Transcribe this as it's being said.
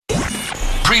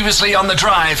Previously on The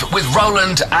Drive with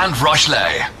Roland and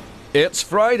Rochley. It's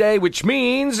Friday, which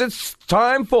means it's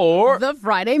time for The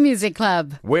Friday Music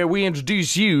Club, where we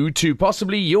introduce you to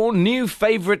possibly your new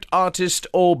favorite artist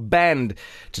or band.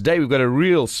 Today we've got a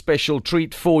real special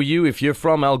treat for you if you're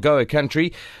from Algoa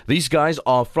country. These guys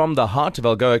are from the heart of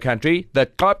Algoa country. The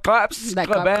Claps.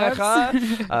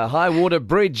 High Water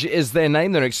Bridge is their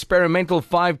name. They're an experimental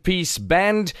 5-piece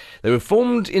band. They were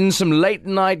formed in some late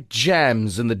night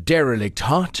jams in the derelict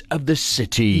heart of the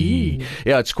city.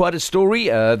 Yeah, it's quite a story.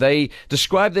 They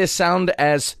describe their sound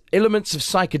as elements of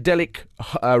psychedelic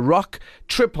rock,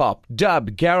 trip-hop,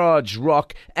 dub, garage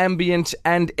rock, ambient,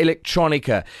 and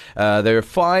electronica. There are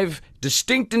 5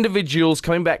 distinct individuals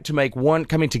coming together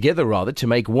to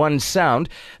make one sound.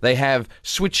 They have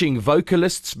switching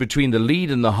vocalists between the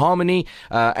lead and the harmony,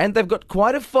 and they've got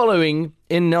quite a following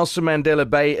in Nelson Mandela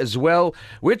Bay as well.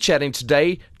 We're chatting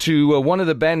today to one of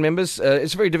the band members.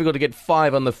 It's very difficult to get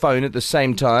 5 on the phone at the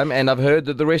same time, and I've heard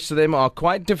that the rest of them are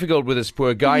quite difficult with this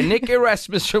poor guy. Nick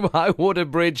Erasmus from High Water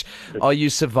Bridge. Are you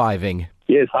surviving?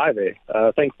 Yes, hi there.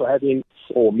 Thanks for having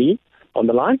me on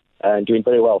the line, and doing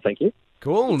very well, thank you.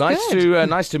 Cool. Nice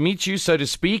to meet you, so to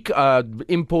speak.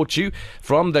 Import you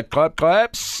from the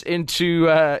Claps into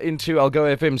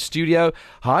Algoa FM studio.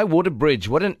 High Water Bridge.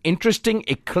 What an interesting,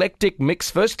 eclectic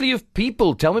mix. Firstly, of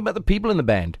people. Tell me about the people in the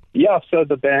band. Yeah, so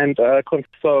the band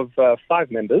consists of 5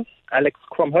 members. Alex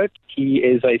Cromhout, he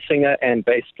is a singer and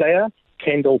bass player.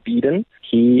 Kendall Beeden,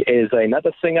 he is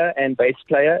another singer and bass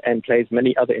player and plays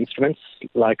many other instruments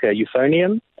like a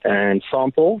euphonium and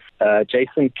samples.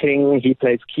 Jason King, he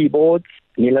plays keyboards.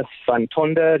 Niels van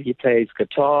Tonder, he plays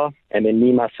guitar. And then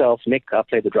me, myself, Nick, I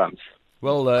play the drums.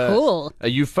 Well, cool. A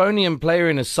euphonium player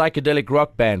in a psychedelic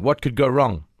rock band. What could go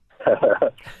wrong?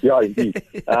 Yeah, indeed.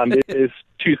 There's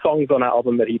 2 songs on our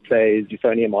album that he plays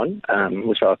euphonium on,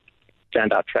 which are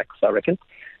standout tracks, I reckon.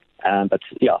 But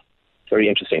yeah, very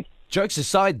interesting. Jokes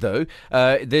aside, though,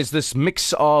 there's this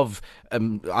mix of,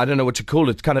 I don't know what to call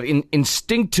it, kind of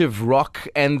instinctive rock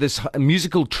and this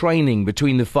musical training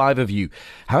between the 5 of you.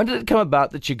 How did it come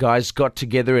about that you guys got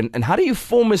together, and how do you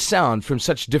form a sound from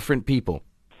such different people?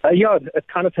 Yeah, it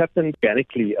kind of happened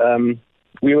organically.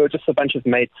 We were just a bunch of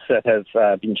mates that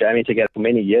have been jamming together for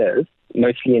many years,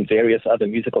 mostly in various other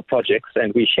musical projects,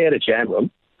 and we shared a jam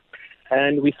room.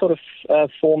 And we sort of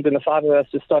formed, and the 5 of us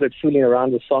just started fooling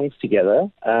around with songs together.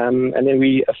 And then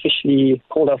we officially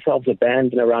called ourselves a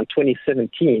band in around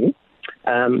 2017.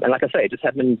 And like I say, it just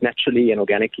happened naturally and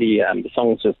organically. The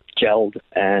songs just gelled,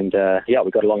 and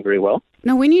we got along very well.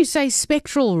 Now, when you say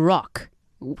spectral rock,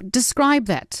 describe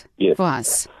that for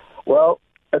us. Well,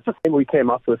 it's the thing we came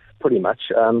up with pretty much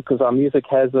because our music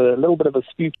has a little bit of a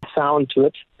spooky sound to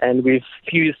it, and we've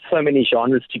fused so many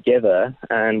genres together,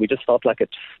 and we just felt like it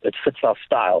fits our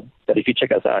style. But if you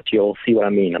check us out, you'll see what I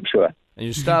mean, I'm sure. And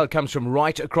your style comes from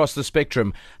right across the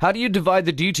spectrum. How do you divide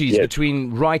the duties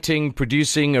between writing,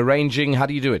 producing, arranging? How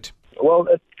do you do it? Well,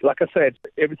 like I said,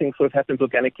 everything sort of happens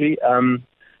organically.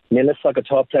 Niels, our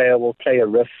guitar player, will play a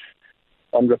riff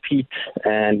on repeat,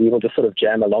 and we will just sort of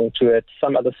jam along to it.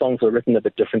 Some other songs were written a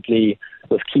bit differently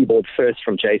with keyboard first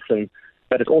from Jason,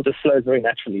 but it all just flows very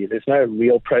naturally. There's no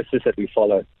real process that we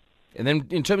follow. And then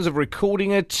in terms of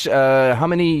recording it, how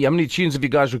many tunes have you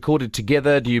guys recorded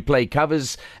together? Do you play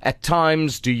covers at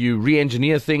times? Do you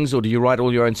re-engineer things, or do you write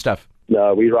all your own stuff?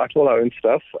 No, we write all our own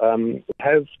stuff. We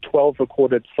have 12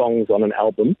 recorded songs on an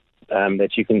album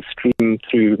that you can stream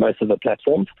through most of the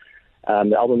platforms.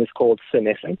 The album is called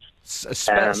Senescence.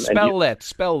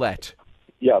 Spell that.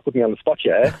 Yeah, put me on the spot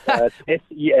here. It's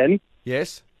S-E-N.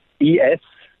 Yes. E-S-C-E-N-C-E.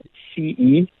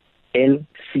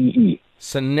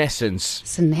 Senescence.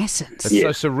 That's Yes.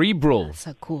 so cerebral.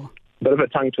 So cool. Bit of a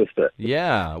tongue twister.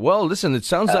 Yeah. Well, listen, it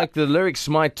sounds like the lyrics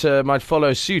might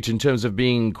follow suit in terms of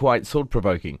being quite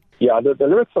thought-provoking. Yeah, the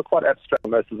lyrics are quite abstract,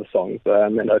 most of the songs,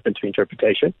 and open to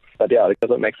interpretation. But yeah, because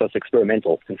it makes us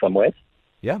experimental in some ways.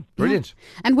 Yeah, brilliant.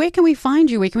 Yeah. And where can we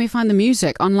find you? Where can we find the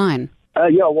music online?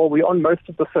 Well, we're on most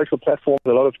of the social platforms,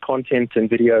 a lot of content and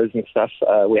videos and stuff.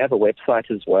 We have a website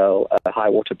as well,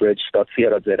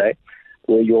 highwaterbridge.co.za,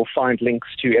 where you'll find links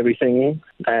to everything.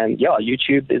 And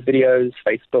YouTube, there's videos,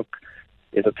 Facebook,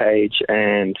 there's a page,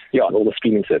 and all the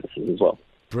streaming services as well.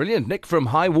 Brilliant. Nick from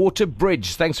High Water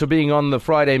Bridge, thanks for being on the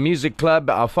Friday Music Club.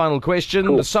 Our final question,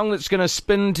 cool. The song that's going to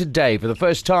spin today for the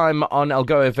first time on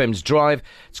Algoa FM's Drive,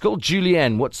 it's called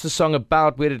Julianne. What's the song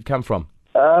about? Where did it come from?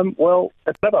 Well,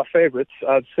 it's one of our favorites,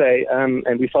 I'd say,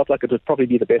 and we felt like it would probably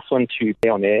be the best one to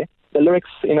play on air. The lyrics,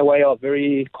 in a way, are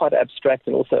quite abstract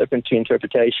and also open to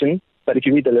interpretation. But if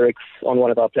you read the lyrics on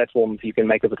one of our platforms, you can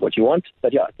make of it what you want.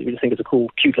 But we just think it's a cool,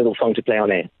 cute little song to play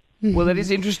on air. Well, that is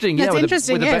interesting. That's with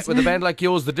interesting, yes. With a band like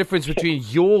yours, the difference between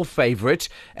your favourite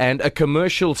and a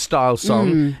commercial style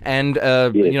song and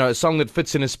a song that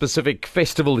fits in a specific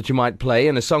festival that you might play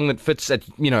and a song that fits at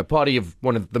a party of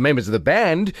one of the members of the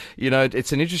band.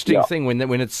 It's an interesting thing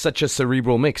when it's such a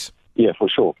cerebral mix. Yeah, for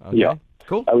sure. Okay. Yeah.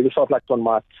 Cool. We just felt like one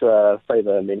might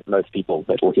favour most people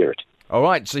that will hear it. All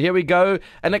right, so here we go.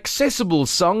 An accessible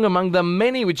song among the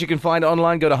many which you can find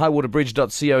online. Go to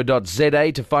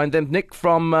highwaterbridge.co.za to find them. Nick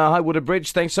from Highwater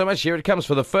Bridge, thanks so much. Here it comes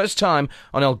for the first time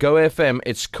on Algoa FM.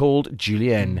 It's called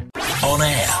Julienne. On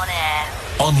air.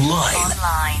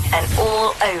 Online. And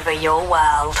all over your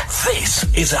world. This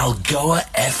is Algoa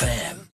FM.